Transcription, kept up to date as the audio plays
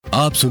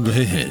आप सुन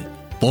रहे हैं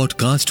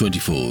पॉडकास्ट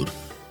 24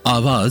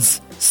 आवाज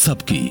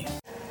सबकी।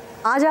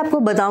 आज आपको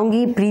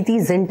बताऊंगी प्रीति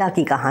जिंटा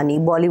की कहानी।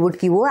 बॉलीवुड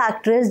की वो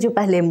एक्ट्रेस जो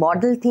पहले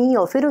मॉडल थी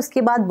और फिर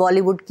उसके बाद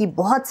बॉलीवुड की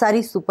बहुत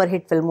सारी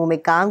सुपरहिट फिल्मों में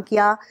काम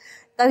किया।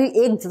 कभी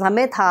एक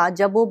समय था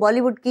जब वो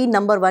बॉलीवुड की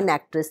नंबर 1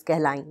 एक्ट्रेस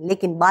कहलाईं,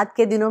 लेकिन बाद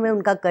के दिनों में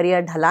उनका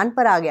करियर ढलान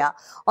पर आ गया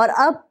और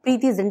अब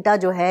प्रीति जिंटा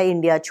जो है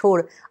इंडिया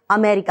छोड़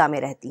अमेरिका में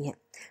रहती हैं।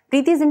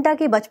 प्रीति जिंटा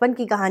के बचपन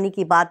की कहानी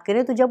की बात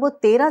करें तो जब वो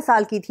 13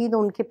 साल की थी तो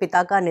उनके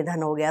पिता का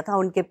निधन हो गया था।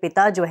 उनके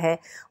पिता जो है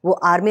वो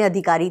आर्मी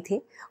अधिकारी थे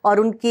और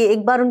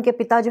एक बार उनके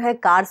पिता जो है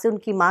कार से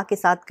उनकी माँ के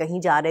साथ कहीं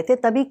जा रहे थे,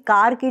 तभी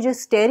कार की जो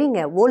स्टीयरिंग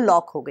है वो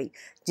लॉक हो गई,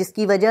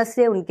 जिसकी वजह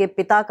से उनके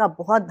पिता का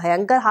बहुत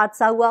भयंकर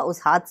हादसा हुआ।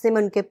 उस हादसे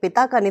में उनके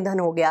पिता का निधन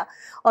हो गया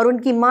और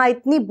उनकी माँ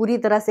इतनी बुरी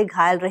तरह से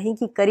घायल रही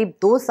कि करीब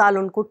 2 साल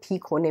उनको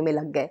ठीक होने में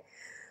लग गए।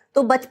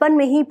 तो बचपन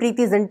में ही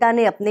प्रीति जिंटा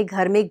ने अपने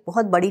घर में एक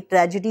बहुत बड़ी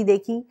ट्रेजेडी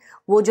देखी।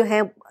 वो जो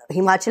है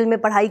हिमाचल में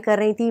पढ़ाई कर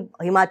रही थी।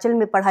 हिमाचल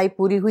में पढ़ाई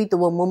पूरी हुई तो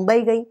वो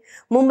मुंबई गई।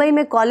 मुंबई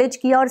में कॉलेज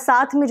किया और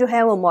साथ में जो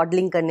है वो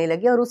मॉडलिंग करने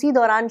लगी और उसी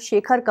दौरान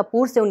शेखर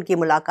कपूर से उनकी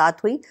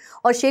मुलाकात हुई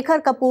और शेखर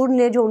कपूर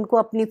ने जो उनको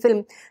अपनी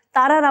फिल्म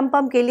तारा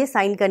रामपम के लिए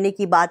साइन करने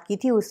की बात की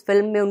थी। उस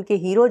फिल्म में उनके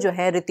हीरो जो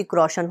है ऋतिक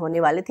रोशन होने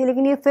वाले थे,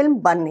 लेकिन ये फिल्म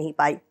बन नहीं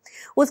पाई।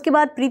 उसके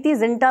बाद प्रीति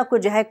जिंटा को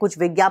जो है कुछ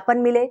विज्ञापन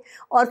मिले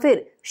और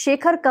फिर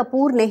शेखर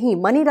कपूर ने ही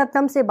मणि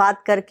रत्नम से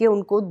बात करके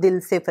उनको दिल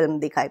से फिल्म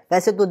दिखाई।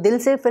 वैसे तो दिल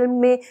से फिल्म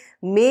में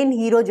मेन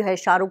हीरो जो है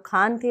शाहरुख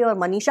खान थे और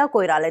मनीषा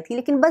कोइराला थी,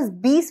 लेकिन बस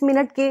 20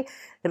 मिनट के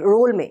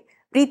रोल में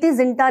प्रीति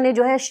जिंटा ने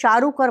जो है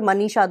शाहरुख और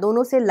मनीषा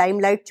दोनों से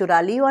लाइमलाइट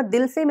चुरा ली और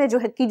दिल से में जो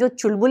है कि जो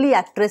चुलबुली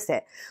एक्ट्रेस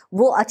है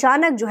वो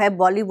अचानक जो है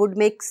बॉलीवुड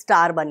में एक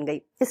स्टार बन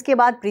गई। इसके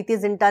बाद प्रीति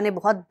जिंटा ने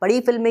बहुत बड़ी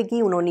फिल्में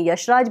की। उन्होंने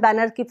यशराज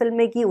बैनर की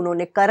फिल्में की,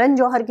 उन्होंने करण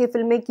जौहर की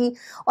फिल्में की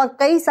और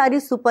कई सारी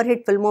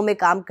सुपरहिट फिल्मों में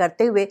काम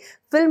करते हुए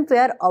फिल्म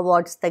फेयर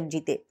अवार्ड्स तक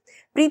जीते।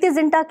 प्रीति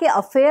जिंटा के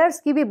अफेयर्स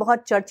की भी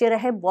बहुत चर्चे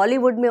रहे।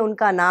 बॉलीवुड में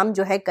उनका नाम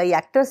जो है कई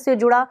एक्टर्स से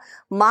जुड़ा,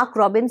 मार्क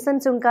रॉबिन्सन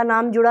से उनका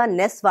नाम जुड़ा,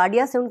 नेस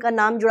वाडिया से उनका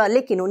नाम जुड़ा,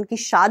 लेकिन उनकी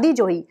शादी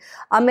जो हुई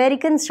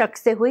अमेरिकन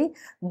शख्स से हुई।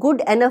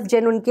 गुड एनफ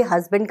जेन उनके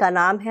हस्बैंड का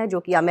नाम है जो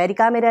कि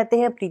अमेरिका में रहते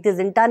हैं। प्रीति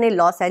जिंटा ने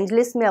लॉस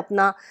एंजलिस में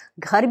अपना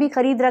घर भी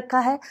खरीद रखा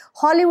है।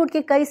 हॉलीवुड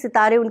के कई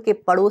सितारे उनके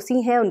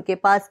पड़ोसी हैं, उनके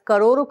पास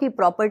करोड़ों की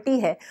प्रॉपर्टी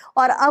है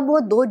और अब वो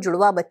 2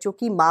 जुड़वा बच्चों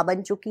की माँ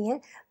बन चुकी हैं।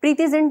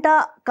 प्रीति जिंटा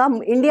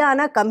कम इंडिया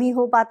आना कम ही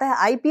हो पाता है।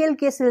 आईपीएल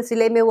के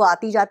सिलसिले में वो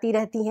आती जाती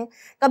रहती हैं,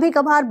 कभी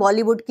कभार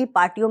बॉलीवुड की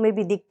पार्टियों में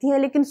भी दिखती हैं,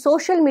 लेकिन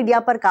सोशल मीडिया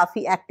पर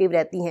काफी एक्टिव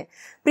रहती हैं।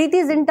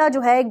 प्रीति जिंटा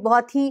जो है एक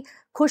बहुत ही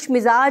खुश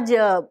मिजाज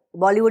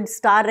बॉलीवुड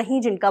स्टार रही,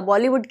 जिनका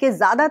बॉलीवुड के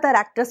ज्यादातर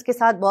एक्टर्स के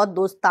साथ बहुत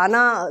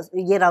दोस्ताना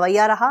ये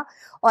रवैया रहा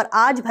और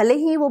आज भले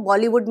ही वो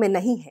बॉलीवुड में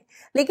नहीं है,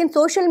 लेकिन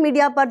सोशल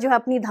मीडिया पर जो है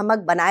अपनी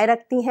धमक बनाए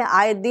रखती हैं।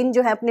 आए दिन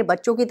जो है अपने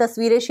बच्चों की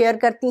तस्वीरें शेयर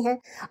करती हैं।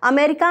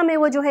 अमेरिका में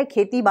वो जो है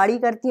खेती बाड़ी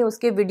करती हैं,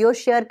 उसके वीडियो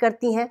शेयर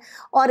करती हैं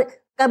और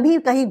कभी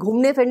कहीं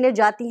घूमने फिरने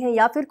जाती हैं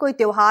या फिर कोई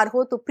त्योहार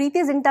हो तो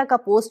प्रीति जिंटा का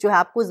पोस्ट जो है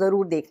आपको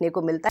जरूर देखने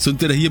को मिलता है।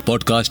 सुनते रहिए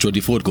पॉडकास्ट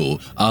 24 को,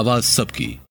 आवाज सबकी।